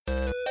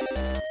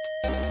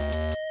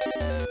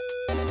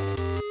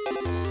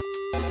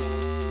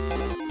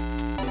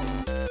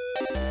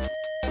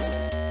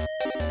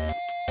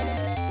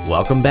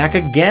Welcome back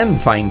again,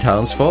 fine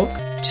townsfolk,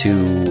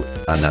 to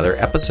another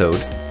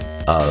episode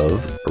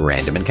of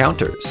Random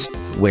Encounters,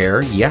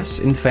 where, yes,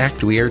 in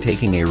fact, we are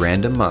taking a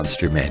random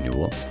monster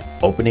manual,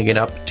 opening it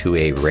up to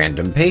a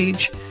random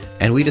page,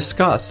 and we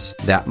discuss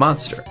that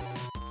monster.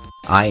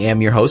 I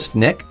am your host,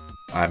 Nick.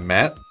 I'm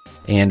Matt.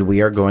 And we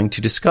are going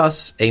to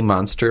discuss a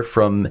monster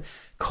from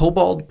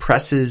Kobold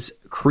Press's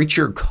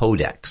Creature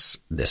Codex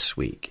this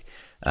week.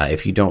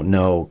 If you don't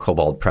know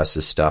Kobold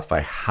Press's stuff,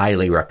 I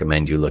highly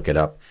recommend you look it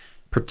up,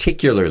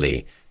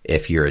 particularly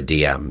if you're a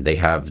DM. They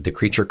have the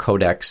Creature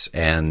Codex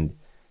and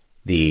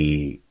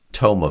the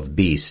Tome of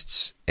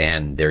Beasts,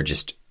 and they're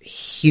just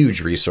huge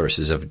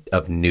resources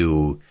of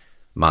new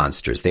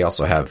monsters. They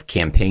also have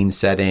campaign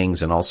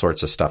settings and all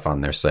sorts of stuff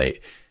on their site.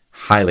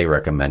 Highly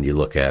recommend you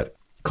look at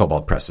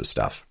Kobold Press's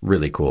stuff.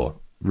 Really cool.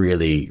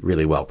 Really,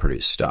 really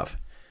well-produced stuff.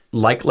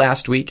 Like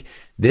last week,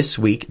 this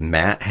week,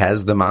 Matt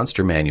has the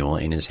monster manual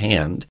in his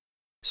hand,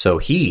 so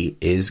he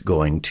is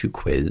going to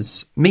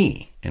quiz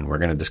me, and we're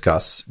going to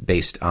discuss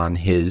based on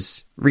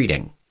his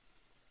reading.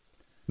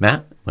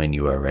 Matt, when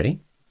you are ready.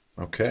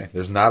 Okay.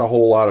 There's not a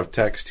whole lot of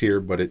text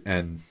here,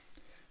 and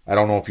I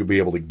don't know if you'll be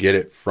able to get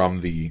it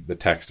from the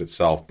text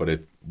itself,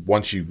 but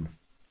once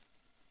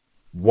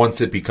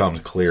it becomes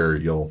clear,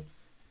 you'll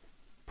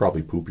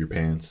probably poop your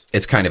pants.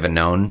 It's kind of a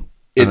known.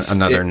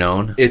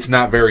 Known. It's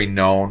not very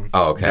known.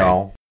 Oh, okay.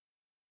 No.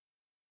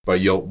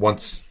 But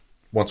once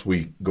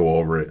we go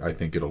over it, I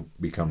think it'll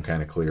become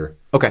kind of clear.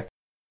 Okay.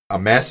 A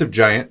massive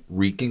giant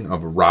reeking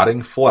of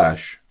rotting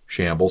flesh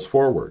shambles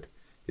forward.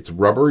 Its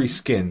rubbery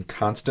skin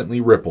constantly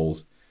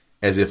ripples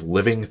as if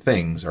living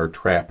things are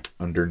trapped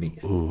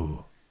underneath.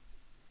 Ooh.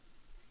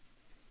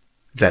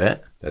 Is that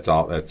it? That's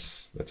all.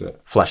 That's it.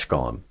 Flesh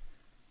golem.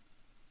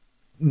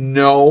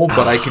 No,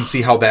 but I can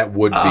see how that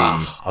would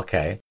be.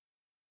 Okay.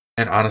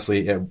 And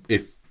honestly,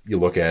 if you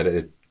look at it,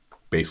 it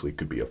basically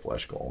could be a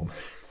flesh golem.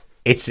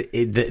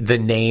 The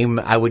name.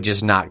 I would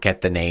just not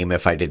get the name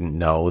if I didn't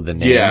know the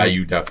name. Yeah,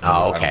 you definitely.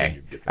 Oh, okay.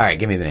 All right,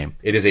 give me the name.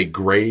 It is a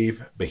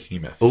grave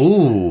behemoth.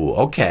 Ooh,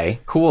 okay,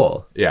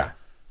 cool. Yeah.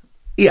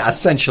 Yeah,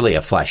 essentially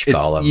a flesh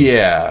golem.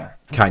 Yeah.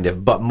 Kind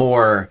of, but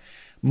more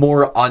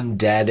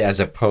undead as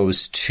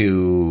opposed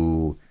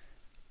to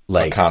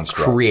like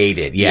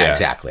created. Yeah,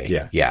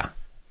 exactly. Yeah.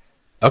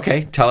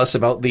 Okay, tell us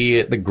about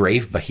the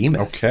grave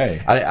behemoth.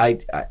 Okay.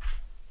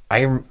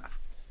 I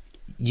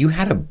you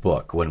had a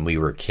book when we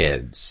were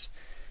kids.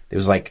 It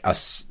was like it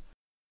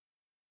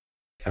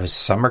was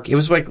summer. It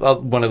was like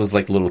one of those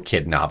like little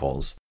kid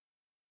novels.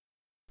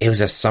 It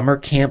was a summer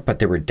camp, but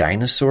there were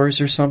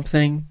dinosaurs or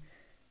something,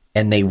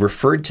 and they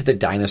referred to the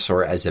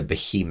dinosaur as a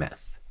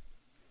behemoth.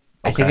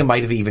 Okay. I think it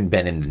might have even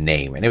been in the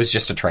name, and it was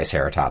just a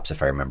triceratops,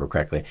 if I remember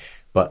correctly.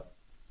 But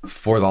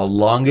for the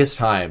longest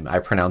time, I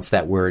pronounced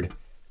that word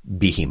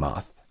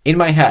behemoth. In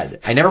my head.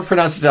 I never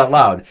pronounced it out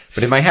loud,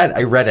 but in my head,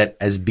 I read it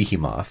as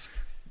behemoth.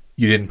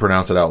 You didn't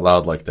pronounce it out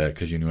loud like that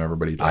because you knew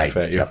everybody would laugh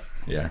at you.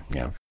 Yep.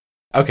 Yeah.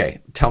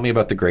 Okay, tell me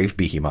about the grave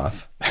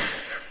behemoth.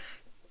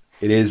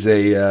 It is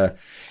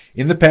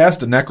in the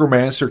past, a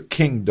necromancer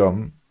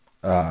kingdom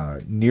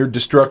near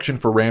destruction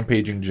for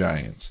rampaging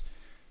giants.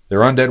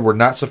 Their undead were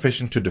not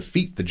sufficient to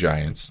defeat the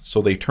giants,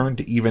 so they turned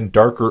to even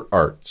darker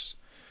arts.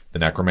 The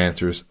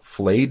necromancers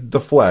flayed the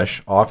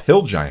flesh off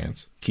hill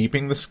giants,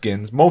 keeping the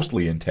skins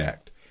mostly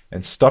intact,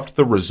 and stuffed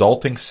the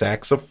resulting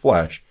sacks of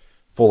flesh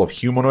full of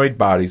humanoid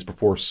bodies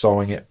before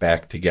sewing it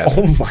back together.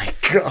 Oh my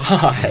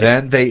god!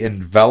 Then they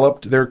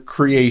enveloped their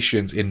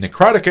creations in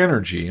necrotic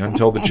energy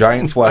until the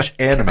giant flesh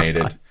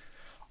animated,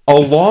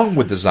 along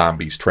with the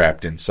zombies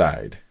trapped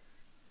inside.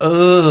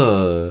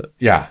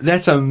 Yeah.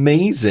 That's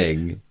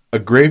amazing. A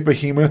grave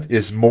behemoth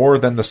is more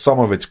than the sum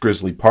of its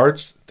grisly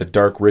parts. The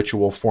dark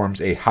ritual forms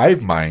a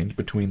hive mind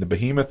between the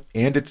behemoth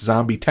and its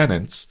zombie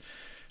tenants,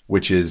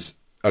 which is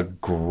a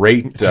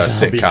great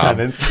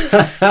sitcom.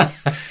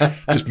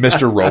 Just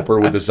Mr. Roper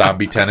with the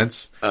zombie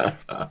tenants,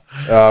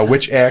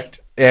 which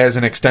act as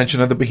an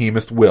extension of the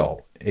behemoth's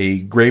will. A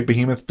grave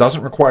behemoth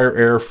doesn't require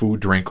air,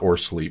 food, drink, or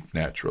sleep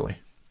naturally.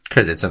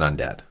 Because it's an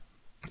undead.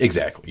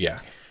 Exactly,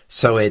 yeah.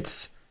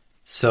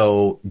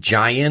 So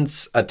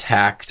giants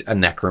attacked a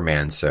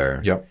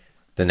necromancer. Yep.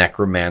 The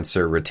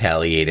necromancer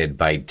retaliated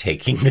by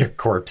taking their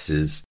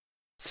corpses,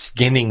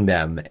 skinning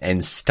them,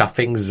 and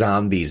stuffing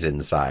zombies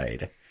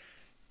inside.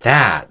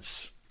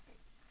 That's...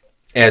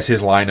 As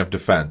his line of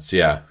defense,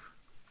 yeah.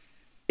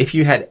 If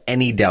you had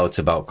any doubts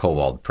about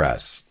Kobold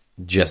Press,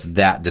 just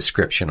that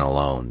description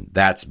alone,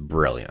 that's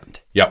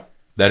brilliant. Yep.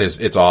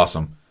 It's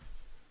awesome.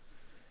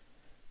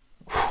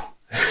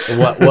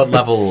 What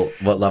level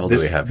do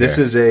we have here? This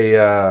is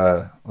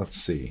a let's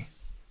see.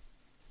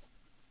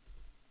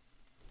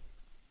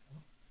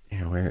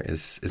 Yeah, where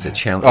is it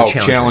challenge?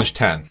 Challenge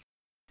 10.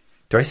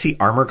 Do I see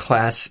armor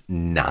class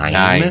 9?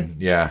 9,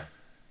 yeah.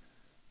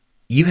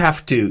 You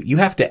have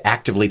to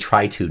actively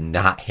try to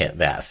not hit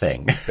that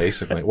thing.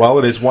 Basically. Well,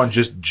 it is one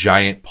just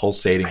giant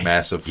pulsating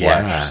mass of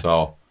flesh,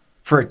 so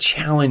For a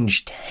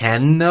challenge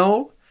 10,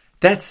 though,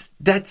 that's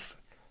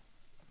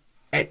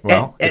at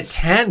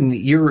 10,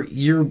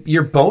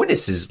 your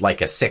bonus is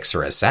like a 6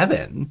 or a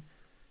 7.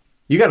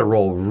 You got to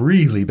roll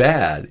really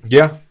bad.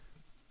 Yeah.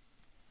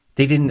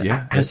 They didn't.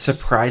 Yeah, I'm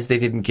surprised they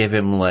didn't give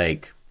him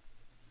like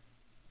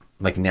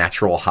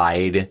natural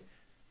hide.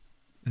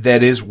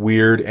 That is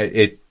weird.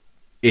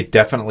 It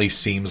definitely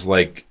seems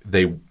like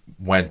they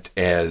went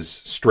as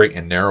straight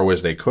and narrow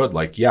as they could.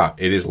 Like, yeah,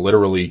 it is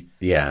literally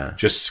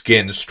just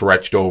skin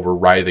stretched over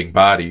writhing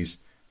bodies.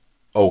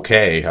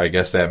 Okay, I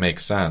guess that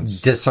makes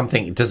sense. Does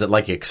it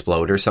like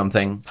explode or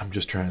something? I'm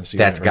just trying to see.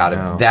 That's got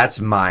to. That's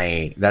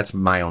my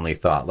only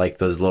thought. Like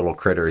those little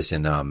critters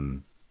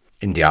in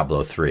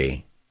Diablo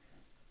 3.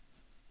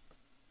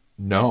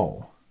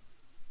 No.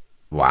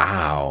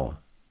 Wow.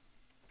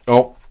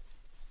 Oh,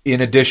 in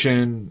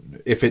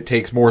addition, if it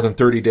takes more than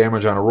 30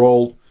 damage on a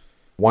roll,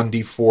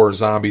 1d4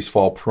 zombies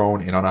fall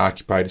prone in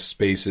unoccupied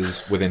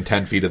spaces within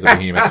 10 feet of the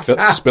behemoth,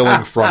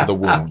 spilling from the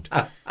wound.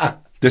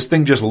 This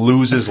thing just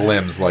loses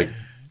limbs like...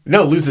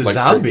 No, it loses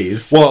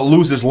zombies. Well, it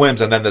loses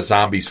limbs, and then the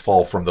zombies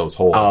fall from those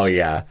holes. Oh,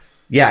 yeah.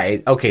 Yeah,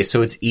 okay,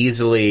 so it's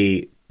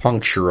easily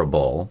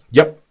puncturable.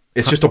 Yep.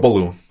 It's just a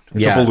balloon.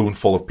 It's a balloon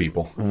full of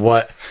people.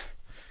 What?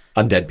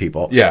 Undead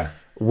people. Yeah.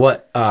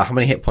 What? How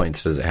many hit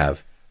points does it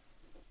have?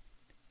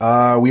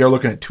 We are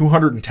looking at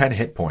 210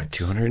 hit points.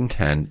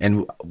 210.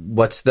 And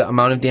what's the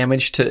amount of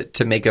damage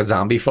to make a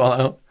zombie fall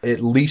out?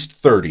 At least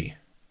 30.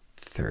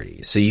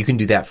 30. So you can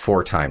do that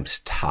 4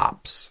 times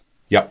tops.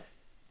 Yep.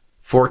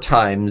 4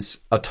 times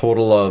a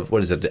total of,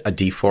 what is it, a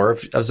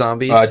D4 of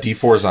zombies?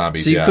 D4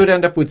 zombies, So you could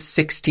end up with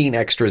 16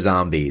 extra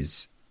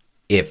zombies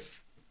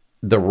if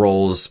the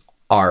rolls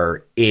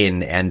are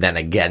in and then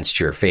against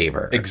your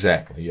favor.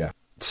 Exactly, yeah.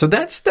 So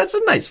that's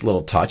a nice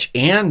little touch.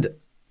 And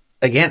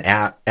again,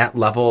 at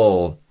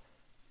level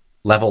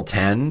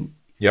 10,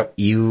 yep.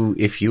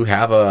 If you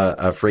have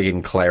a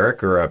friggin'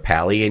 cleric or a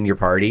pally in your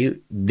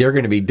party, they're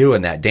going to be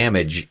doing that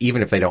damage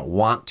even if they don't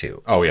want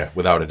to. Oh yeah,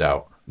 without a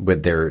doubt.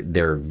 With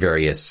their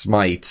various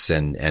smites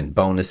and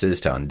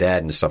bonuses to undead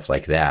and stuff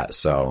like that.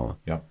 So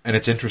yeah, and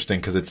it's interesting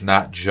because it's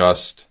not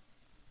just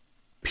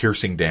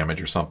piercing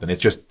damage or something.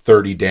 It's just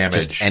 30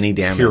 damage. Just any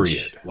damage.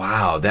 Period.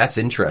 Wow, that's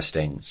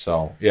interesting.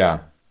 So yeah.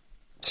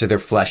 So their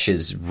flesh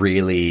is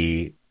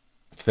really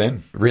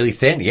thin. Really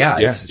thin, yeah.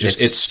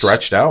 It's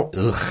stretched out.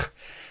 Ugh.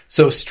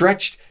 So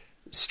stretched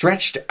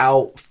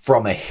out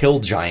from a hill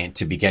giant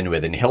to begin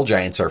with, and hill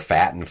giants are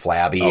fat and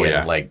flabby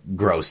and like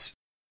gross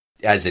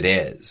as it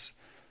is.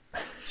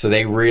 So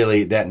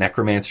that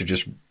necromancer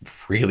just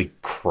really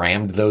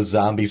crammed those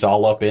zombies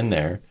all up in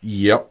there.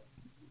 Yep.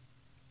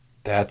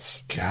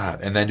 That's God,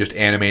 and then just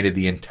animated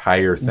the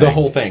entire thing. The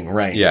whole thing,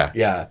 right? Yeah,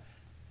 yeah.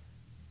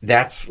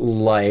 That's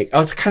like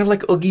it's kind of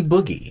like Oogie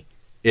Boogie.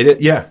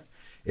 Yeah.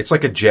 It's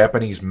like a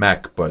Japanese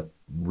mech, but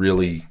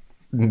really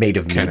made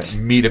of meat. It's a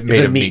meat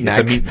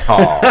and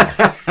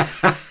paw.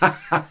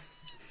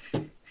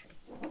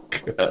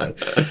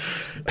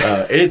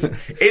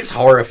 It's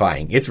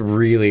horrifying. It's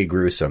really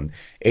gruesome.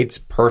 It's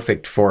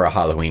perfect for a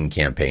Halloween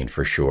campaign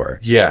for sure.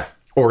 Yeah.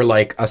 Or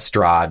like a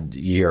Strahd,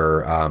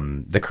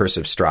 the Curse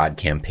of Strahd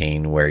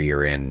campaign where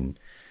you're in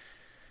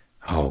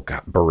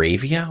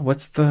Baravia?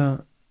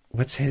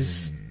 What's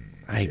his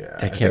I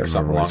can't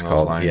remember what it's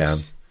called. Yeah.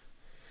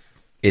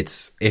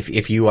 It's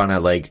if you want to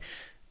like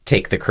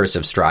take the Curse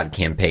of Strahd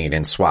campaign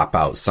and swap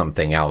out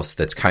something else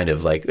that's kind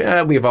of like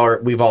we've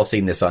all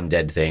seen this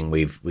undead thing.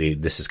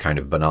 This is kind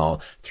of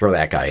banal. Throw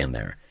that guy in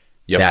there.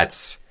 Yep.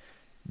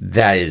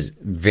 That is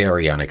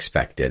very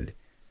unexpected.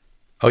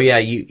 Oh yeah,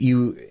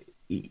 your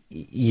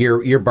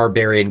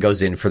barbarian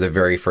goes in for the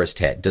very first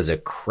hit, does a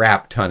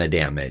crap ton of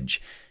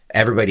damage.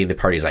 Everybody in the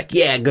party is like,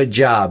 yeah, good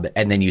job.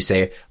 And then you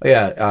say, oh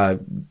yeah,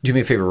 do me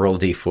a favor, roll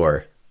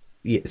D4.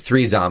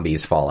 3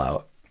 zombies fall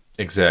out.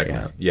 Exactly.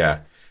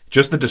 Yeah.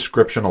 Just the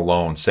description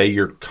alone. Say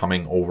you're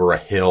coming over a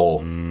hill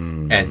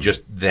and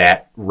just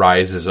that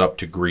rises up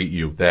to greet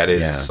you. That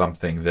is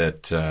something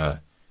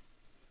that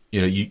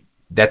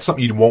that's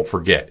something you won't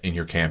forget in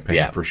your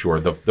campaign for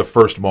sure. The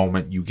first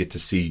moment you get to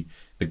see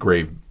the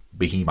grave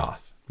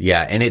behemoth.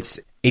 Yeah, and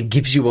it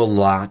gives you a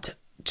lot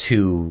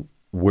to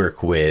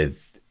work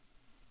with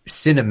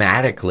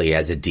cinematically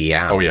as a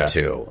DM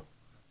too.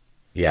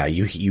 Yeah,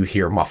 you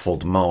hear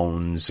muffled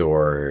moans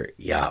or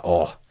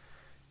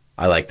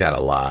I like that a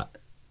lot.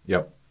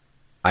 Yep.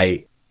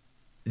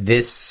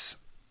 This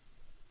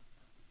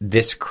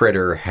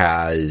critter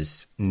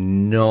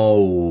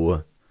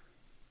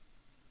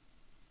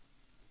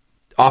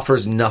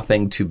offers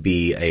nothing to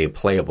be a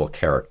playable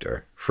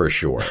character for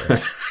sure.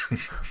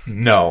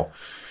 No.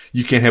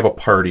 You can't have a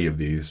party of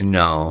these.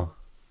 No.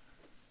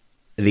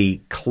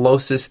 The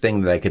closest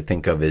thing that I could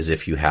think of is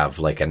if you have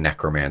like a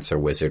necromancer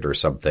wizard or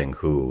something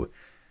who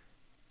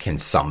can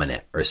summon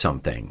it or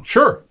something.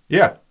 Sure.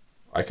 Yeah.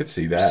 I could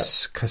see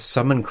that. Because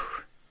summon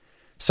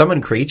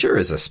creature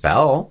is a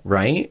spell,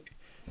 right?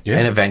 Yeah.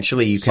 And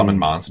eventually you can summon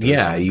monsters.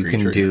 Yeah, you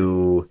can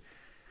do.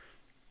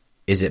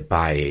 Is it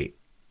by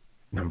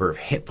number of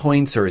hit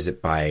points or is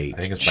it by I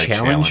think it's by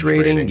challenge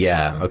rating?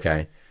 Yeah. Something.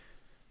 Okay.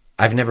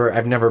 I've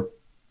never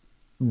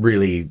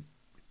really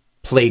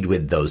played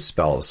with those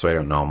spells, so I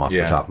don't know them off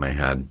the top of my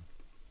head.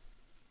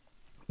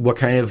 What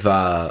kind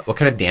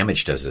of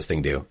damage does this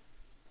thing do?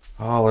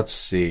 Oh, let's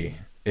see.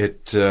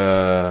 It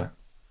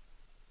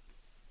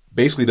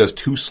basically does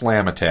 2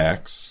 slam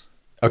attacks.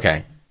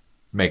 Okay.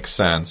 Makes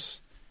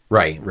sense.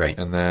 Right.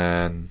 And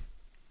then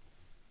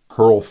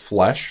hurl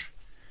flesh.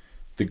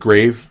 The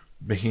grave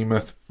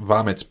behemoth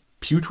vomits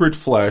putrid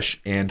flesh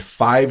and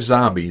 5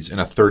 zombies in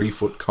a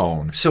 30-foot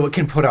cone. So it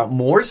can put out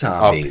more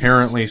zombies.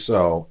 Apparently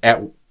so.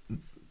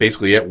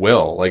 Basically at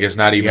will. Like, it's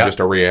not even just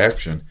a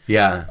reaction.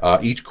 Yeah.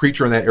 Each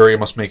creature in that area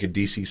must make a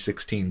DC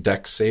 16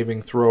 Dex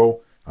saving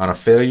throw. On a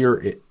failure,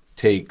 it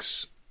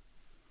takes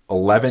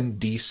 11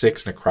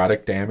 D6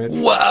 necrotic damage.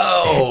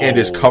 Whoa! And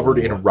is covered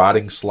in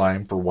rotting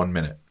slime for 1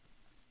 minute.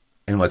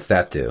 And what's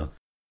that do?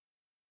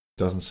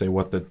 Doesn't say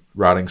what the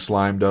rotting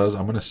slime does.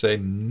 I'm going to say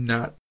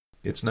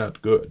it's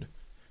not good.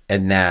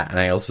 And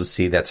I also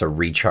see that's a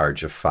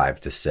recharge of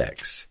 5 to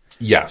 6.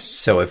 Yes.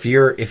 So if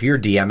you're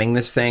DMing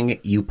this thing,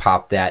 you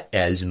pop that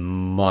as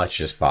much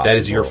as possible. That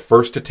is your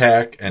first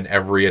attack and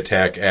every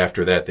attack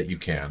after that you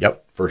can.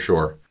 Yep. For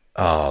sure.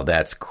 Oh,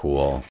 that's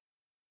cool.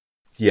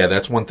 Yeah,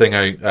 that's one thing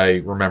I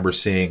remember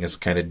seeing as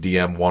kind of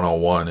DM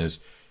 101 is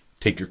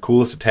take your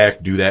coolest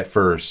attack, do that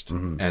first,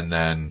 and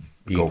then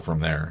go from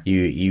there.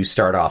 You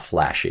start off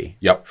flashy.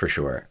 Yep. For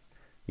sure.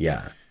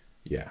 Yeah.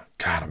 Yeah.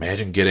 God,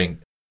 imagine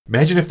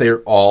if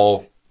they're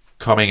all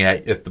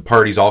if the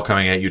party's all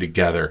coming at you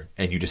together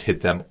and you just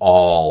hit them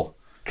all.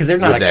 Because they're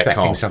not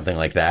expecting something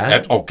like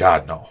that. Oh,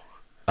 God, no.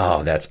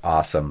 Oh, that's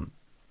awesome.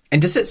 And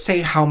does it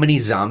say how many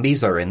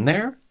zombies are in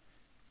there?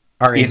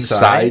 Are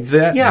inside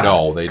that? Yeah.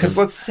 No, they because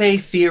let's say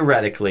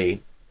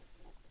theoretically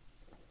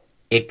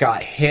it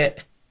got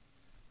hit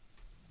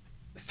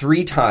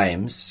 3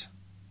 times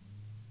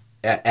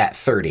at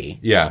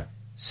 30. Yeah.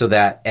 So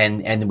that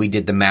and we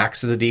did the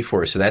max of the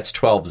D4, so that's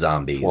 12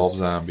 zombies. 12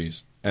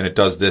 zombies. And it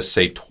does this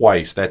say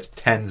twice. That's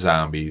 10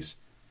 zombies.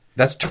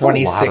 That's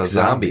 26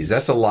 zombies.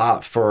 That's a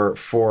lot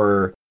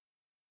for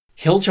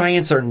hill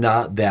giants are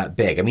not that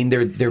big. I mean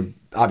they're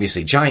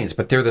obviously giants,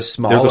 but they're the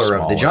smaller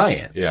of the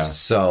giants. Yeah.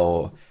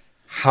 So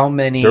how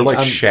many? They're like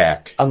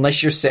Shaq.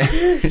 Unless you're saying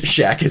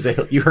Shaq is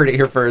you heard it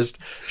here first.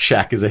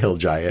 Shaq is a hill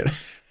giant.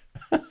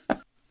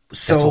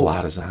 So that's a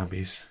lot of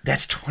zombies.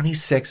 That's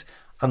 26,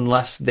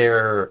 unless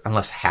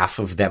half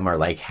of them are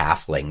like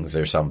halflings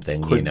or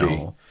something. Could you know.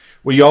 Be.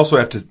 Well, you also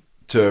have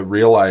to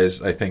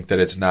realize, I think, that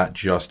it's not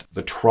just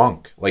the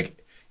trunk.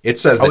 Like it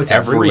says that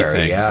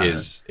everything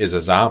is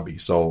a zombie.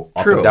 So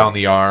up and down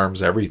the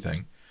arms,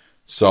 everything.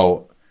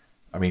 So,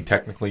 I mean,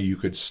 technically, you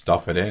could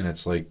stuff it in.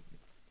 It's like,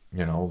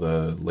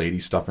 the lady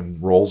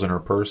stuffing rolls in her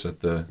purse at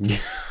the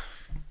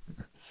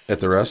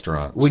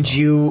restaurant. Would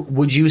you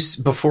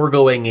before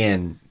going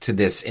in to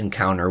this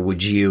encounter,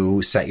 would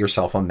you set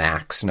yourself a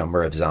max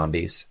number of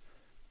zombies?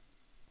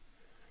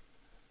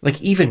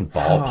 Like even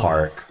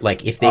ballpark,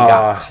 like if they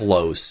got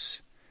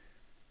close.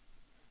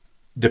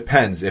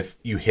 Depends. If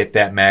you hit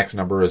that max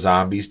number of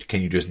zombies,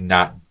 can you just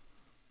not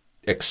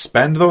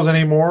expend those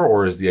anymore,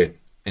 or is the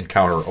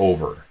encounter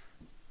over?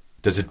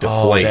 Does it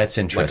deflate that's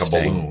interesting.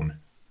 like a balloon?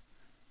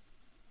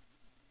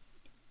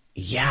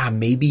 Yeah,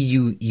 maybe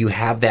you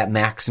have that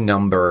max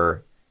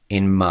number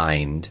in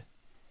mind,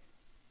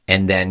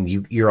 and then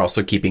you're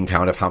also keeping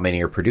count of how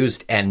many are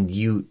produced, and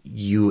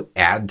you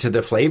add to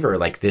the flavor.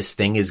 Like this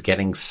thing is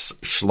getting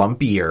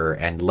schlumpier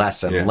and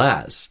less.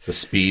 The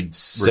speed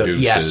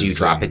reduces. Yes, you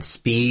drop its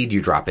speed,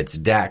 you drop its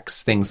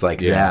dex, things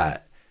like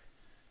that.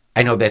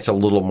 I know that's a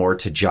little more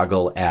to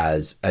juggle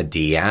as a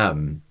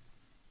DM.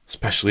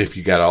 Especially if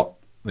you got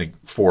like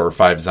 4 or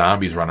 5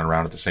 zombies running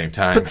around at the same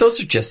time. But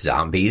those are just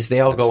zombies.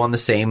 They all go on the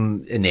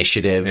same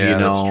initiative,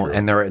 that's true.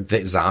 And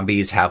the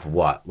zombies have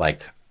what?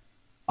 Like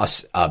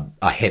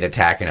a hit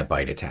attack and a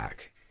bite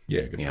attack.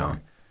 Yeah, good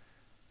point.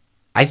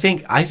 I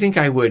think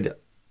I would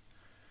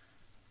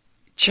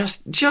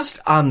just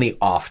on the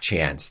off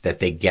chance that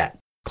they get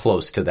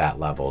close to that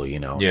level,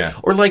 Yeah.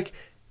 Or like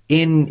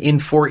in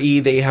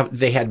 4E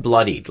they had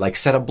bloodied, like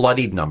set a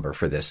bloodied number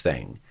for this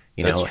thing.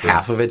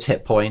 Half of its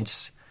hit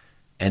points,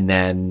 and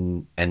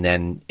then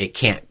it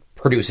can't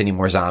produce any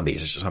more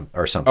zombies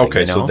or something.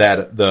 Okay, so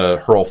that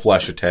the hurl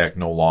flesh attack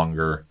no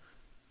longer,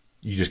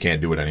 you just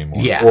can't do it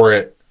anymore. Yeah.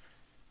 Or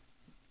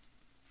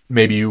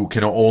maybe you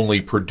can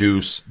only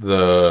produce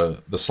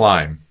the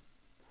slime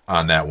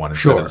on that one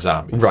instead of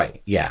zombies.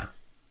 Right, yeah.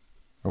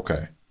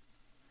 Okay.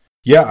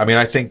 Yeah, I mean,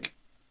 I think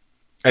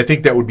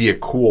that would be a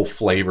cool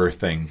flavor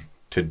thing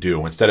to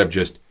do instead of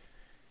just,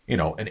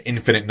 an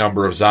infinite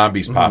number of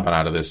zombies popping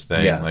out of this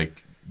thing. Yeah.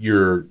 Like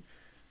you're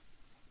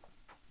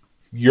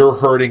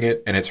hurting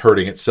it and it's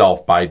hurting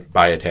itself by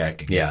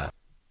attacking. Yeah.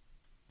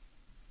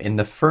 In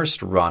the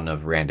first run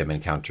of random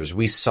encounters,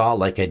 we saw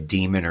like a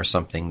demon or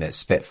something that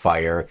spit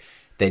fire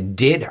that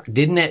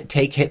didn't it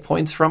take hit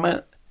points from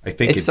it? I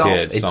think itself?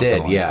 It did.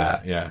 Like yeah.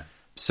 That. Yeah.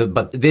 So,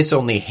 but this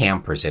only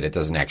hampers it. It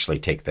doesn't actually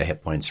take the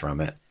hit points from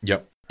it.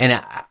 Yep.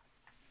 And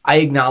I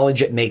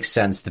acknowledge it makes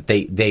sense that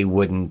they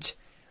wouldn't,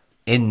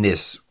 in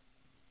this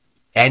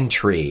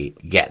entry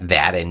get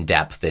that in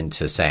depth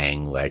into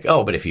saying like,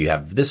 oh, but if you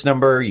have this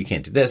number, you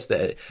can't do this.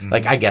 That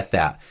like I get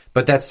that,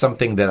 but that's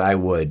something that I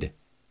would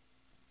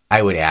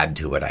add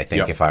to it. I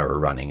think if I were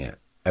running it,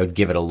 I would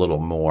give it a little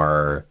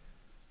more,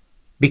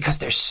 because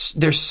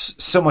there's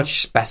so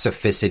much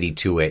specificity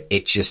to it.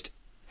 It just,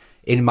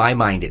 in my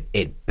mind,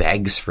 it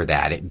begs for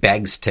that. It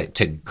begs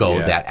to go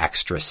that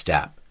extra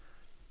step.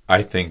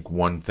 I think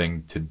one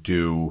thing to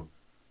do,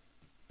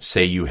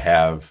 say you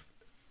have,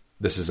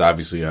 this is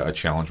obviously a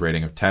challenge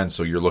rating of 10,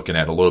 so you're looking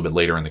at a little bit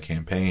later in the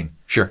campaign.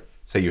 Sure.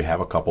 Say you have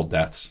a couple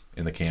deaths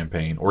in the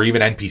campaign, or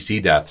even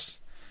NPC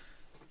deaths.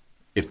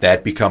 If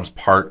that becomes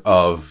part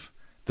of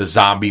the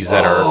zombies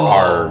that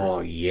are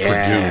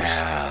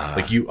produced,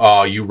 like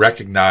you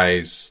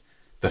recognize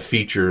the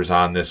features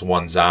on this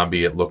one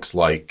zombie, it looks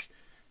like,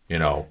 you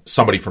know,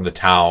 somebody from the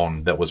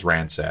town that was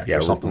ransacked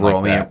or something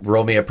like that.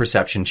 Roll me a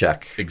perception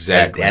check.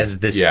 Exactly. As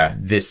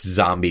this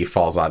zombie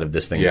falls out of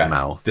this thing's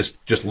mouth. This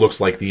just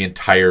looks like the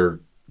entire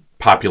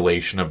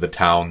population of the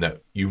town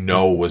that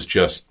was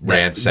just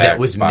ransacked. That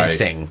was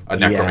missing. A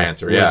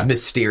necromancer. Was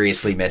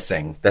mysteriously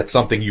missing. That's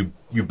something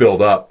you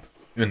build up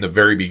in the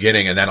very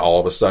beginning, and then all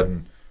of a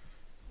sudden,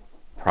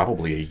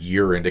 probably a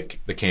year into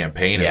the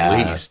campaign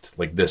at least,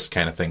 like this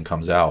kind of thing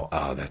comes out.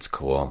 Oh, that's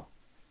cool.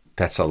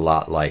 That's a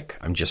lot like,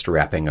 I'm just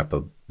wrapping up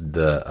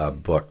the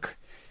book,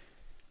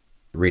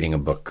 reading a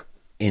book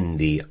in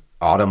the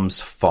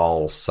Autumn's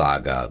Fall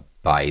saga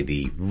by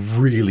the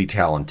really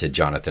talented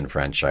Jonathan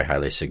French. I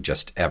highly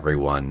suggest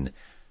everyone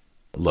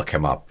look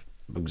him up.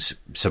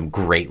 Some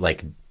great,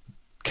 like,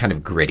 kind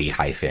of gritty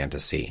high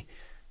fantasy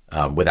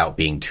without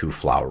being too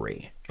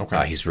flowery.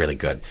 Okay. He's really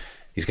good.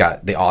 He's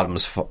got the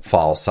Autumn's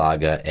Fall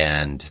saga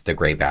and the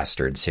Grey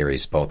Bastard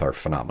series. Both are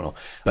phenomenal.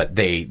 But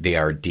they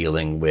are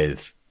dealing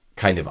with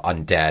kind of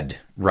undead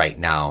right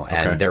now.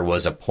 And there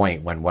was a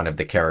point when one of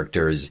the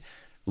characters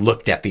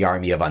looked at the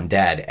army of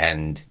undead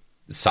and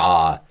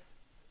saw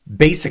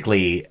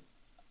basically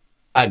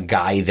a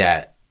guy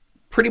that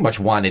pretty much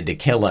wanted to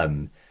kill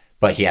him,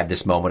 but he had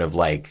this moment of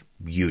like,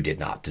 you did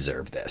not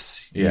deserve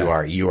this.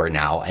 Yeah. You are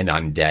now an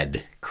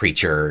undead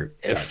creature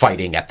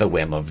fighting at the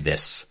whim of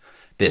this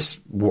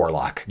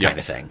warlock kind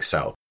of thing.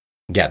 So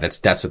yeah,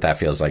 that's what that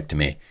feels like to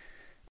me.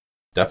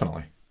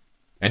 Definitely.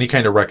 Any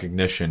kind of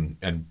recognition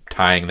and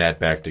tying that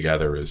back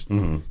together is,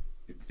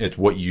 it's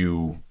what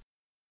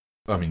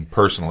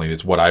personally,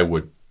 it's what I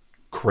would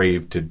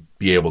crave to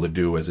be able to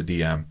do as a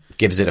DM.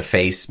 Gives it a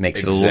face,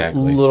 makes it a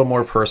little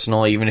more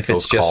personal, even if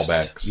it's just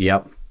callbacks.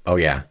 Yep. Oh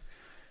yeah.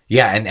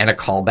 Yeah. And a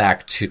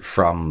callback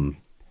from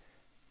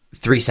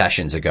 3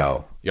 sessions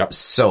ago. Yep.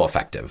 So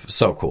effective.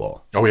 So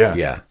cool. Oh yeah.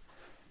 Yeah.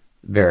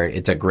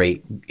 It's a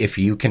great, if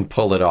you can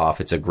pull it off,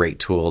 it's a great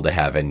tool to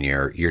have in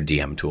your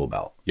DM tool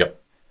belt. Yep.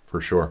 For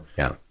sure.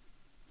 Yeah.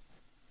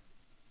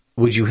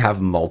 Would you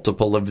have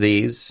multiple of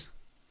these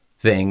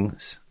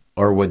things,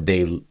 or would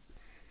they?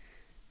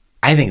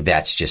 I think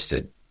that's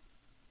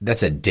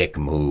a dick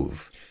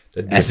move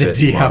as a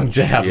DM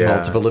to have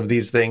multiple of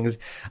these things.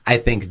 I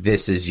think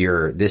this is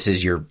your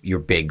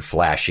big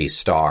flashy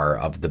star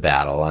of the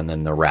battle, and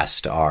then the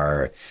rest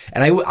are.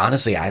 And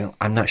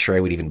I'm not sure I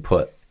would even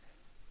put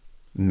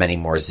many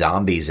more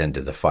zombies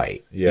into the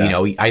fight. Yeah. You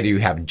know, either you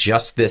have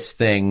just this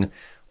thing,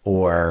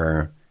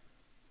 or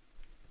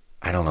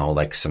I don't know,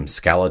 like some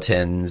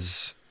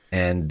skeletons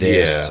and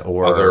this,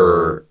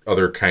 or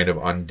other kind of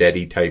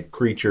undeady type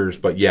creatures.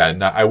 But yeah,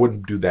 I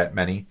wouldn't do that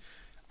many.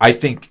 I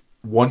think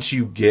once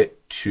you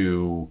get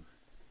to,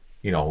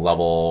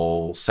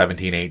 level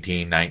 17,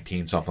 18,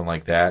 19, something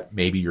like that,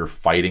 maybe you're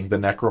fighting the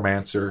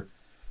necromancer,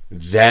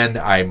 then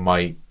I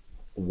might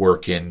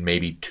work in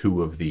maybe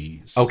 2 of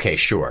these. Okay,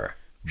 sure.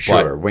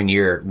 But when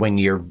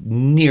you're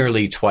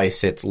nearly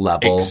twice its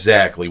level.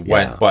 Exactly.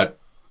 But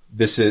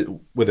this is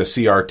with a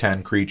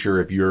CR10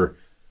 creature, if you're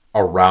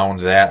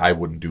around that, I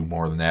wouldn't do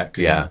more than that.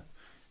 Yeah.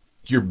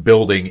 You're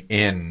building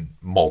in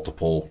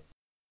multiple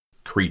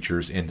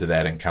creatures into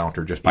that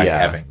encounter just by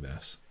having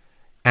this.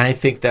 And I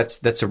think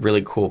that's a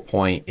really cool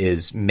point,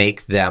 is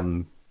make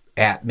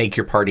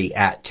your party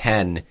at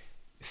 10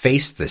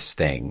 face this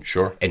thing.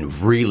 Sure. And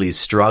really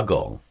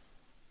struggle.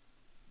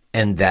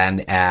 And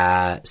then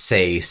at,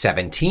 say,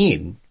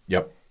 17,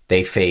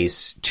 they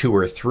face 2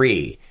 or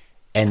 3,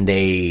 and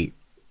the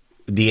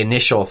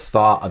initial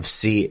thought is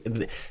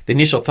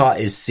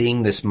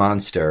seeing this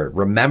monster,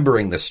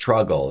 remembering the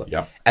struggle,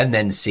 and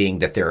then seeing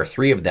that there are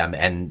 3 of them,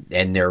 and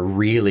they're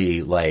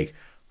really like,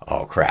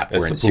 oh crap,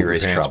 we're in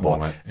serious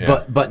trouble.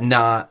 Yeah.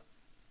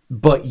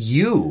 But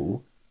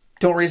you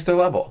don't raise their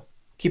level.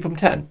 Keep them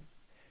 10.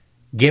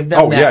 Give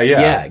them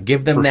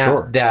give them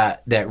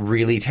that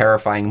really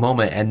terrifying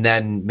moment, and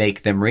then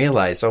make them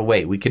realize, oh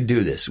wait, we can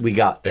do this. We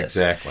got this.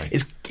 Exactly.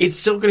 It's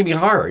still going to be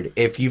hard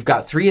if you've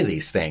got 3 of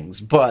these things,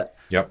 but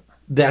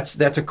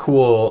that's a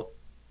cool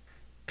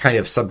kind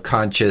of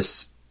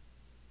subconscious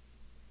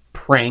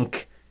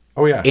prank.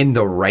 Oh yeah. In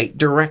the right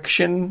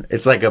direction.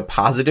 It's like a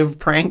positive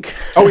prank.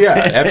 Oh yeah,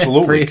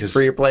 absolutely.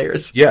 for your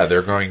players. Yeah,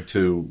 they're going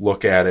to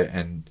look at it,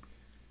 and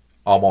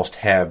almost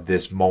have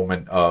this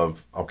moment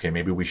of, okay,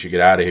 maybe we should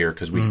get out of here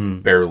because we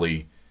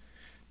barely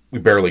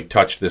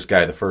touched this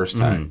guy the first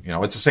time. You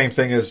know, it's the same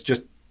thing as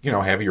just, you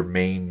know, have your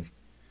main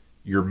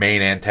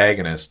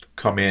antagonist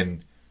come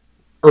in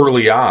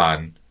early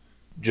on,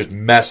 just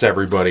mess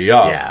everybody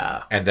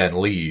up, and then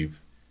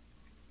leave,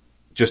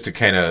 just to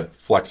kind of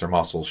flex their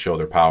muscles, show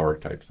their power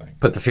type thing.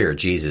 Put the fear of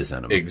Jesus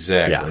in them.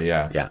 Exactly.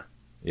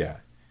 Yeah.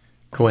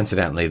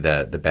 Coincidentally,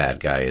 the bad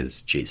guy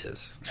is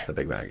Jesus, the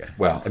big bad guy.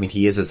 Well, I mean,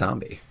 he is a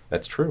zombie.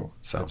 That's true.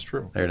 So that's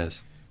true. There it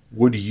is.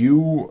 Would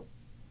you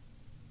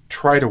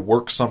try to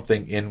work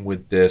something in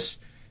with this?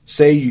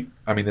 Say,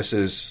 I mean, this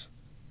is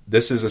a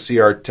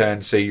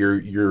CR10. Say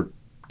your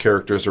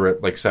characters are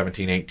at like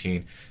 17,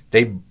 18.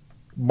 They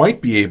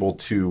might be able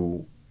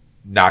to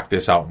knock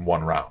this out in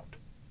one round.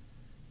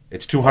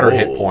 It's 200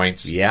 hit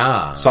points.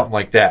 Yeah. Something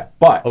like that.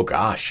 But oh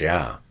gosh,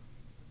 yeah.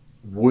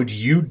 Would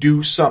you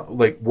do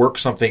work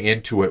something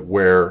into it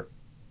where,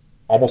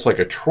 almost like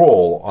a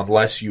troll,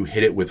 unless you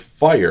hit it with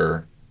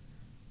fire,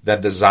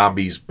 then the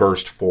zombies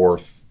burst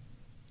forth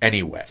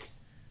anyway?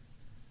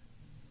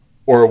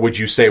 Or would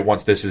you say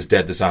once this is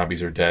dead, the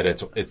zombies are dead?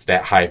 It's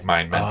that hive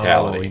mind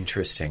mentality. Oh,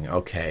 interesting.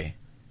 Okay.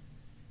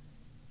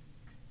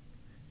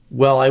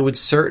 Well, I would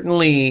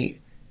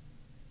certainly,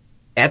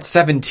 at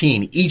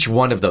 17, each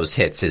one of those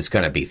hits is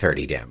going to be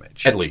 30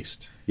 damage. At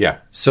least, yeah.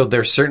 So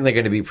they're certainly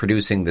going to be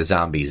producing the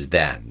zombies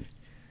then.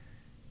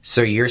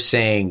 So you're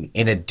saying,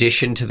 in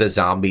addition to the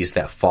zombies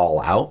that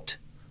fall out?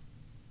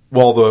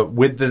 Well,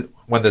 when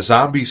the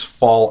zombies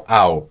fall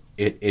out,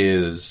 it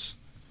is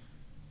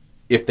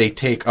if they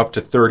take up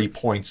to 30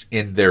 points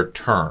in their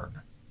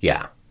turn.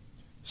 Yeah.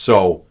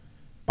 So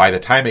by the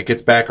time it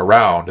gets back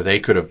around, they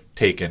could have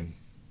taken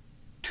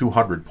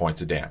 200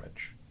 points of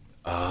damage.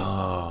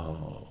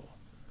 Oh.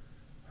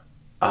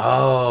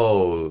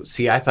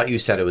 See, I thought you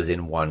said it was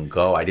in one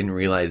go. I didn't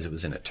realize it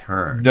was in a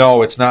turn.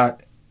 No, it's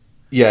not.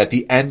 Yeah, at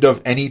the end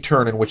of any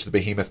turn in which the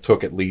behemoth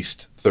took at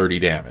least 30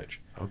 damage.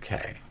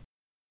 Okay.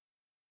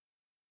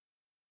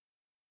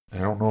 I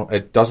don't know.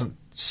 It doesn't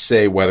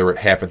say whether it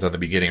happens on the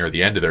beginning or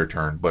the end of their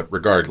turn, but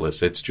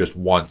regardless, it's just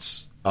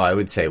once. Oh, I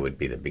would say it would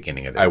be the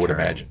beginning of their turn. I would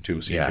imagine, too,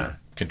 so you can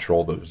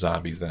control the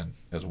zombies then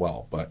as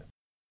well. But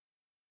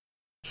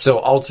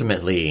so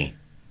ultimately,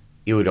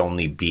 it would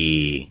only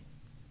be,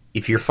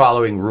 if you're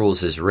following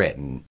rules as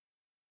written,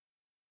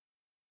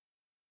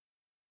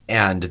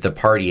 and the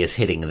party is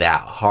hitting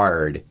that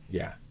hard,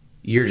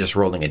 you're just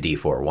rolling a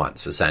d4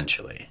 once,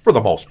 essentially. For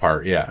the most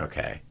part, yeah.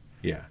 Okay.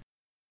 Yeah.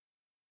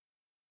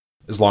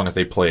 As long as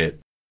they play it,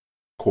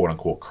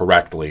 quote-unquote,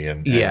 correctly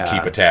and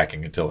keep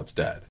attacking until it's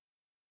dead.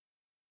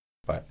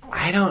 But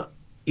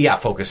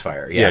focus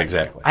fire. Yeah,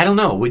 exactly. I don't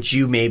know. Would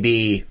you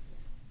maybe,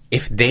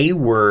 if they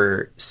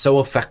were so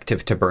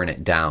effective to burn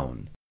it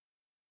down,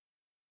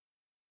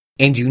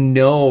 and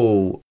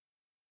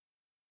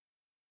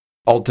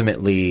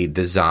ultimately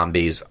the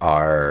zombies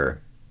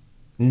are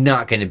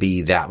not going to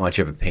be that much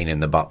of a pain in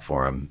the butt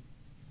for them,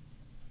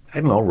 I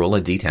don't know, roll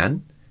a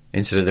d10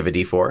 instead of a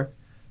d4?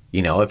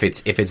 You know, if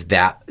it's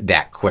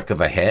that quick of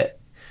a hit,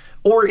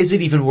 or is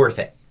it even worth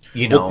it?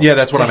 You know, well,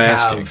 that's what I'm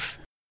asking.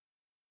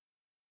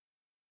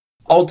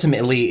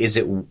 Ultimately, is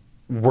it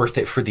worth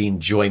it for the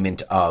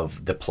enjoyment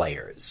of the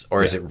players,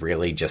 or is it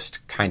really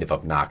just kind of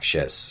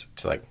obnoxious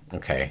to, like,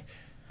 okay,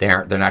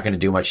 they're not going to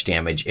do much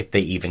damage if they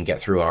even get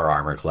through our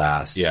armor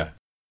class? Yeah.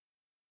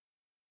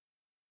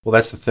 Well,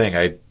 that's the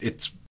thing.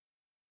 It's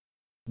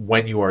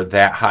when you are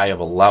that high of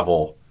a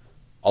level,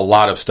 a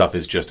lot of stuff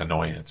is just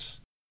annoyance.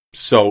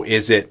 So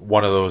is it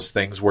one of those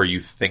things where you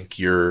think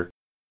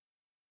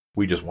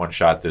we just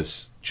one-shot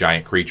this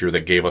giant creature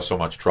that gave us so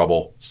much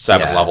trouble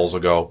 7 levels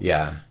ago?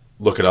 Yeah.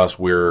 Look at us,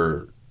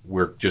 we're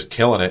just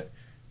killing it.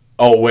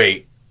 Oh,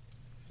 wait,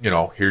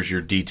 here's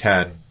your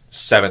D10.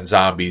 7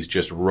 zombies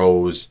just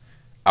rose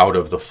out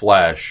of the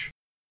flesh.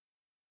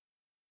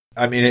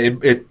 I mean,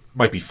 it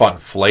might be fun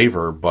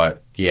flavor,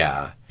 but...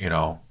 Yeah.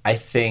 I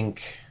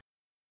think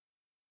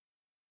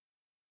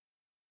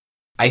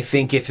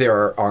if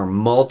there are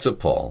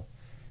multiple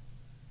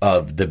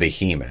of the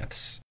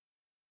behemoths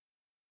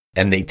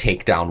and they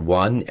take down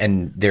one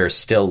and there's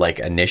still like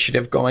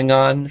initiative going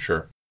on,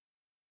 sure,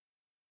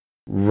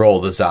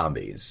 roll the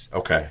zombies.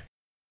 Okay.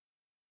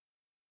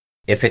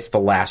 If it's the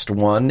last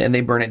one and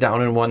they burn it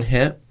down in one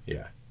hit,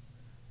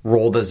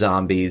 roll the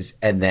zombies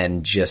and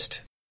then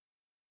just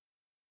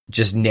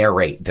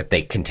narrate that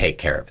they can take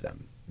care of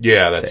them.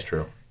 Yeah, that's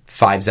true.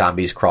 5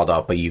 zombies crawled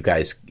up, but you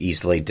guys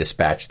easily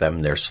dispatch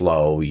them. They're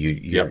slow.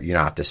 You're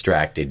not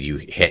distracted. You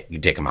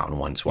take them out in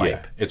one swipe.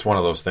 Yeah. It's one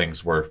of those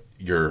things where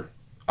you're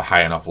a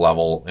high enough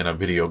level in a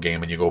video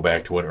game and you go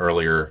back to an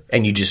earlier...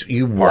 And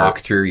you walk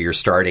through your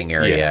starting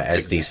area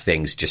as these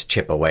things just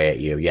chip away at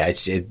you. Yeah,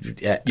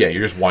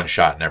 you're just one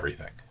shot and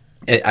everything.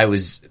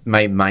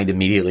 My mind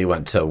immediately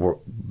went to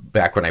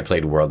back when I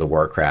played World of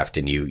Warcraft,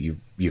 and you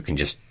can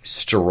just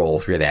stroll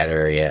through that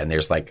area, and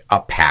there's like a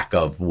pack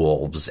of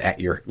wolves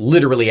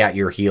literally at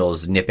your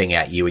heels, nipping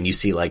at you, and you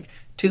see like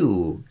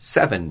 2,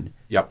 7,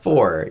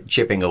 4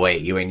 chipping away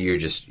at you, and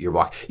you're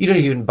walking. You don't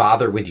even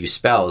bother with your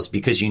spells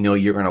because you know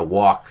you're going to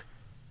walk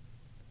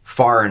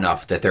far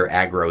enough that their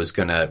aggro is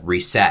going to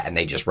reset, and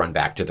they just run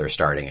back to their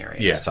starting area.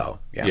 Yeah. So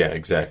yeah,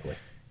 exactly.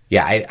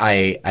 Yeah,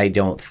 I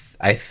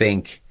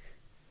think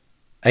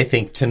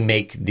to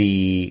make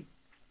the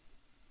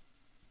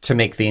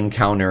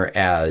encounter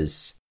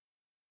as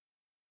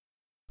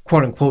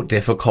quote unquote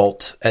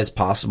difficult as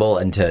possible,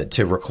 and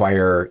to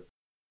require,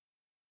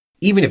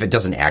 even if it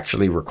doesn't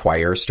actually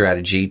require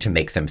strategy, to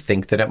make them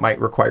think that it might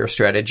require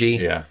strategy.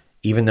 Yeah.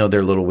 Even though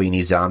they're little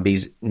weenie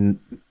zombies,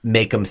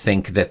 make them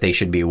think that they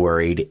should be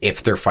worried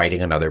if they're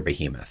fighting another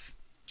behemoth.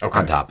 Okay.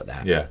 On top of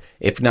that. Yeah.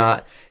 If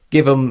not,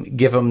 give them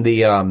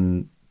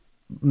the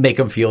make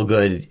them feel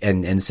good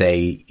and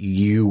say,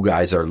 you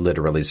guys are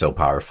literally so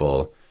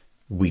powerful,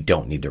 we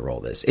don't need to roll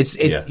this.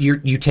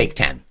 You take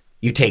 10.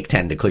 You take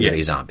 10 to clear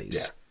these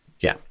zombies.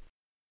 Yeah.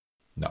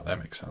 No, that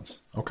makes sense.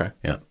 Okay.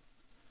 Yeah.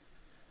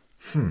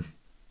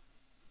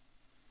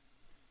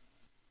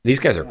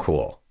 These guys are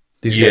cool.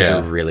 These guys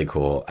are really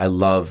cool. I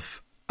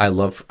love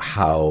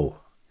how,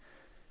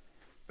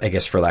 I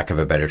guess for lack of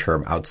a better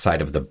term,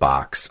 outside of the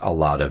box, a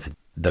lot of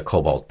the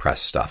Cobalt Press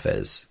stuff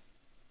is.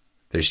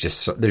 There's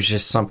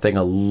just something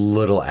a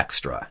little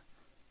extra.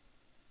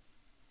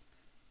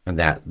 And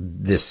that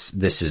this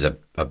is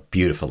a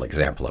beautiful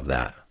example of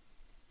that.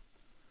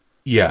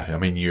 Yeah, I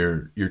mean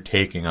you're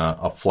taking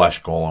a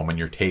flesh golem, and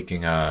you're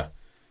taking just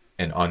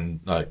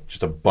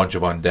a bunch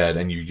of undead,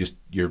 and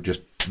you're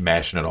just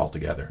mashing it all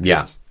together.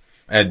 Yeah.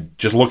 And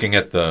just looking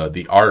at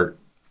the art,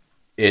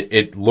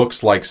 it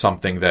looks like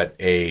something that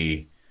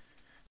if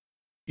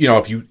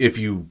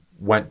you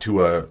went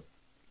to a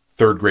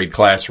 3rd grade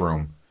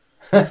classroom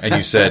and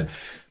you said,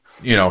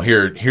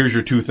 here's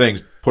your 2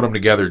 things, put them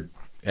together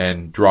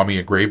and draw me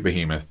a grave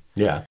behemoth.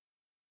 Yeah.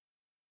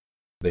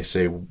 They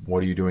say,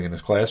 what are you doing in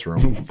this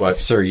classroom? But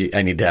sir,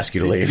 I need to ask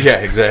you to leave. Yeah,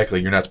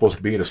 exactly. You're not supposed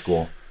to be at a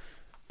school.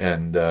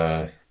 And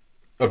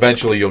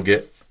eventually you'll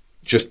get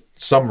just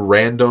some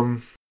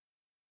random...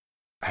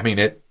 I mean,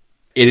 it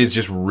is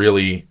just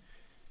really,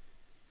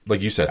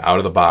 like you said, out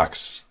of the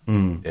box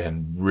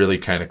and really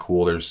kind of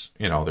cool. There's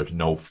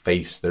no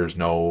face. There's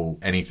no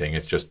anything.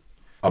 It's just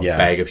a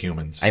bag of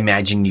humans. I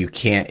imagine you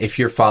can't, if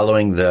you're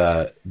following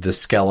the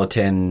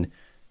skeleton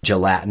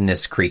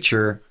gelatinous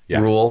creature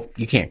rule,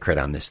 you can't crit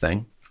on this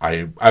thing.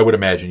 I would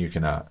imagine you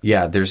cannot.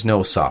 Yeah, there's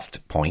no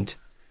soft point.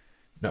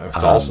 No,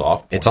 it's all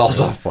soft point. It's all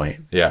soft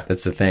point. Yeah.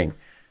 That's the thing.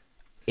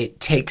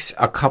 It takes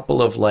a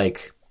couple of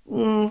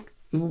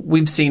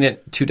we've seen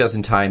it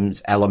 24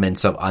 times,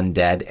 elements of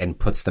undead, and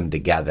puts them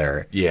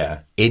together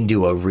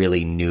into a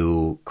really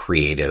new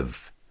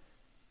creative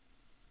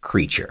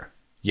creature.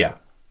 Yeah.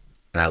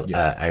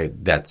 And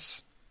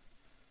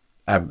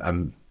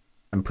I'm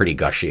pretty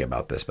gushy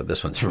about this, but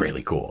this one's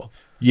really cool.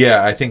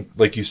 Yeah, I think,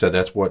 like you said,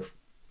 that's what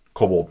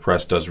Cobalt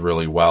Press does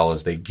really well,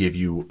 is they give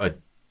you a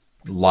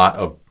lot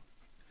of,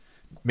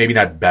 maybe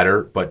not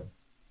better, but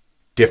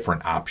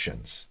different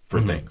options for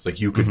things. Like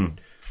you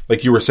could,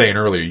 like you were saying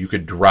earlier, you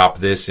could drop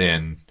this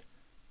in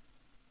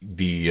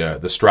the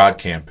Strahd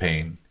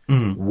campaign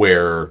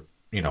where,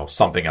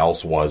 something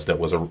else was that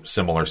was a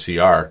similar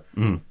CR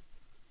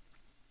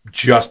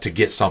just to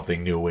get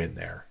something new in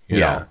there.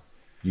 You know?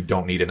 You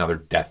don't need another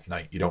Death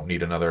Knight. You don't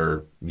need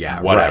another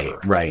whatever.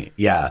 Right.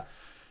 Yeah.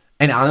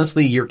 And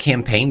honestly, your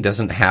campaign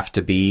doesn't have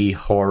to be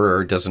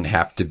horror, doesn't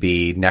have to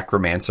be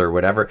necromancer or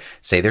whatever.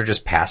 Say they're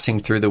just passing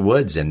through the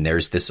woods and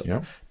there's this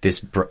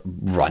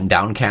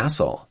rundown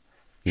castle.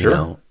 You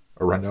know?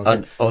 A rundown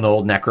an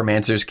old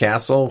necromancer's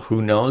castle.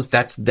 Who knows?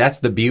 That's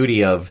the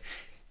beauty of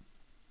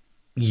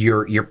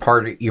your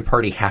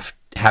party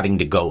having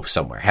to go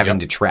somewhere, having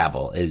to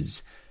travel,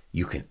 is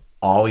you can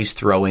always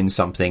throw in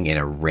something in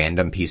a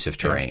random piece of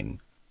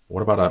terrain.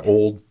 What about an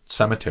old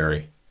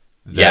cemetery?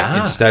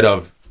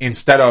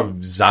 Instead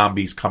of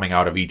zombies coming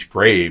out of each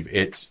grave,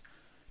 it's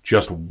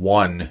just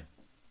one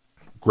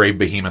grave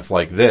behemoth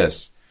like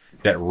this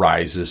that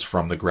rises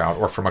from the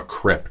ground, or from a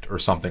crypt or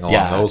something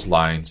along those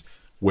lines,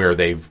 where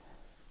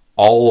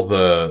all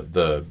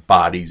the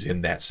bodies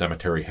in that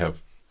cemetery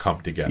have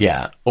come together.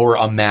 Yeah, or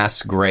a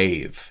mass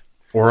grave.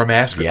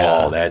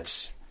 Oh,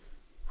 that's...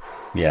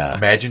 Yeah.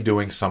 Imagine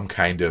doing some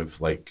kind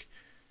of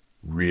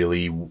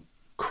really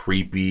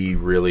creepy,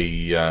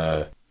 really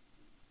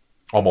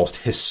almost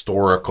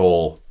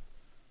historical,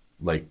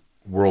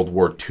 World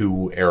War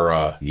II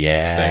era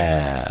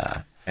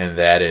thing. And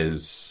that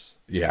is,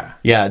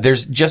 Yeah,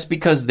 there's, just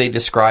because they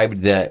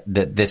described that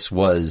this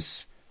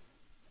was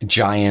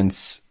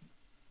giants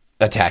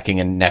attacking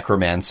a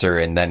necromancer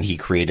and then he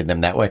created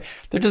them that way,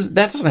 that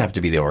doesn't have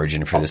to be the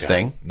origin for this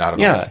thing. Not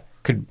at all.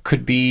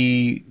 Could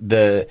be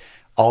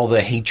all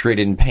the hatred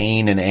and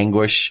pain and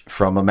anguish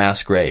from a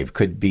mass grave.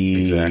 Could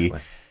be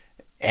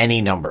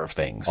any number of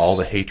things. All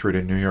the hatred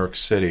in New York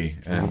City,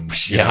 and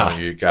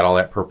you got all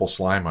that purple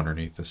slime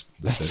underneath this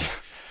city.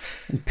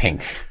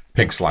 Pink.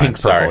 Pink slime. Pink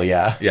purple, sorry.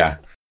 yeah. Yeah.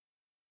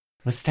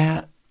 Was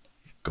that?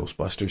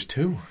 Ghostbusters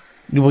 2.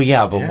 Well,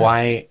 yeah, but Yeah.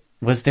 why?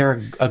 Was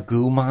there a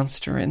goo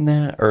monster in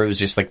that? Or it was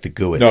just like the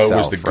goo No, itself, it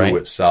was the right? goo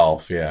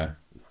itself, yeah.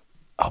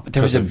 Oh, but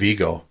there was Because of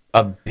Vigo.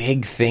 a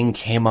big thing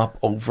came up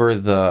over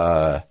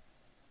the...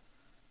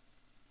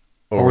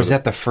 Or was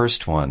that the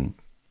first one?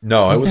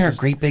 No, Wasn't it was... there a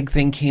great big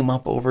thing came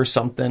up over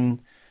something?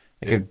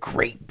 Like a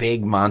great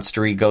big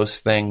monstery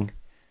ghost thing?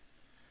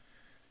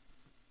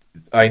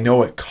 I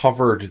know it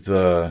covered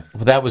the...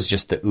 Well, that was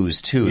just the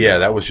ooze, too. Yeah, though.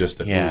 that was just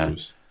the Yeah.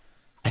 ooze.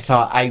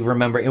 I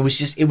remember it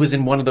was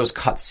in one of those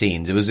cut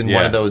scenes. It was in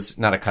one of those,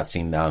 not a cut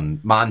scene,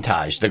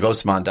 montage, the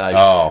ghost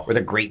montage, where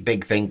the great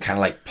big thing kind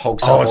of like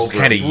pokes up it's over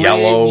kind of a bridge.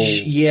 yellow.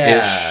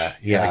 Yeah.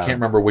 I can't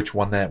remember which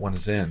one that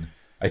one's in.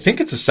 I think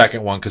it's the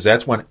second one because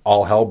that's when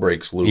all hell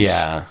breaks loose.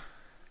 Yeah.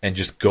 And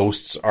just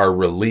ghosts are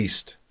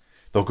released.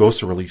 Though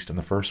ghosts are released in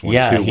the first one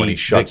Yeah, too when he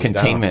shuts the it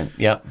containment. down.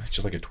 Yep. It's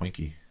just like a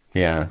Twinkie.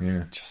 Yeah.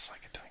 Yeah. Just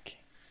like a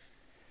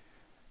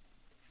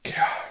Twinkie.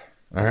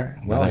 All right.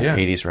 Well,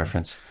 Another yeah. 80s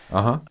reference.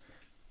 Uh-huh.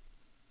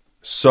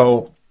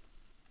 So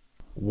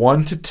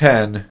 1 to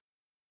 10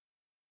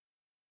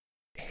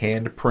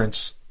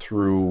 handprints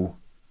through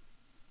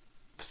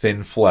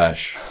thin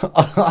flesh.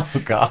 Oh,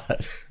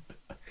 God.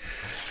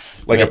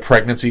 Like a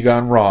pregnancy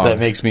gone wrong. That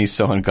makes me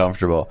so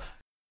uncomfortable.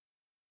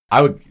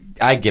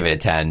 I'd give it a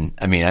 10.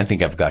 I mean, I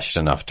think I've gushed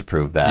enough to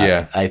prove that.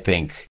 Yeah. I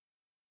think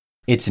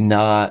it's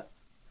nowhere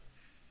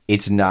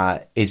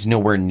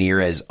near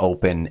as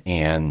open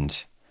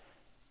and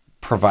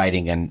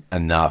providing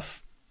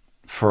enough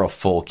for a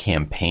full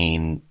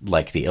campaign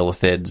like the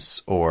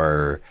Illithids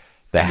or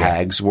the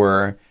Hags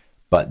were,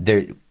 but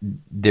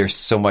there's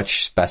so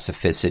much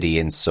specificity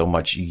and so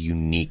much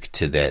unique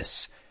to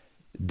this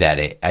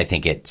that I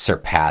think it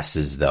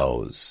surpasses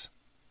those.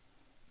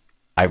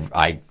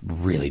 I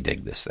really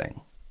dig this thing.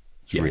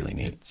 It's really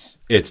neat.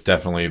 It's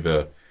definitely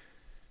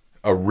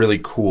a really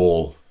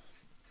cool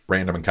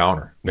random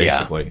encounter.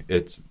 Basically,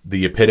 it's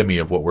the epitome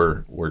of what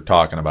we're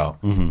talking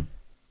about. Mm-hmm.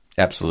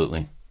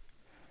 Absolutely.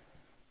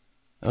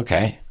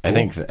 Okay, cool. I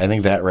think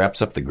that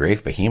wraps up the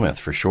Grave Behemoth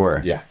for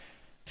sure. Yeah.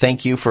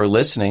 Thank you for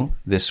listening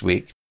this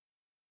week.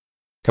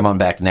 Come on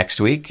back next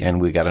week,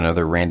 and we got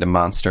another random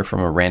monster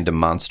from a Random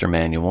Monster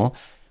Manual.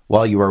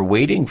 While you are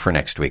waiting for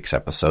next week's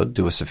episode,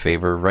 do us a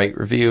favor, write,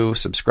 review,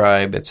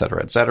 subscribe,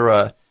 etc.,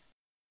 etc.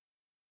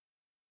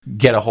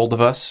 Get a hold of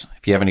us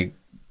if you have any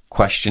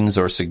questions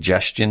or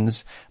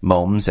suggestions.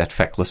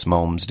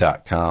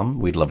 momes@fecklessmomes.com.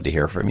 We'd love to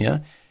hear from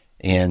you.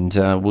 And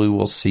we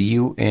will see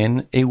you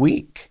in a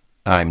week.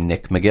 I'm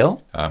Nick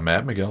McGill. I'm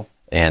Matt McGill.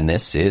 And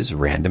this is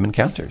Random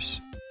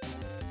Encounters.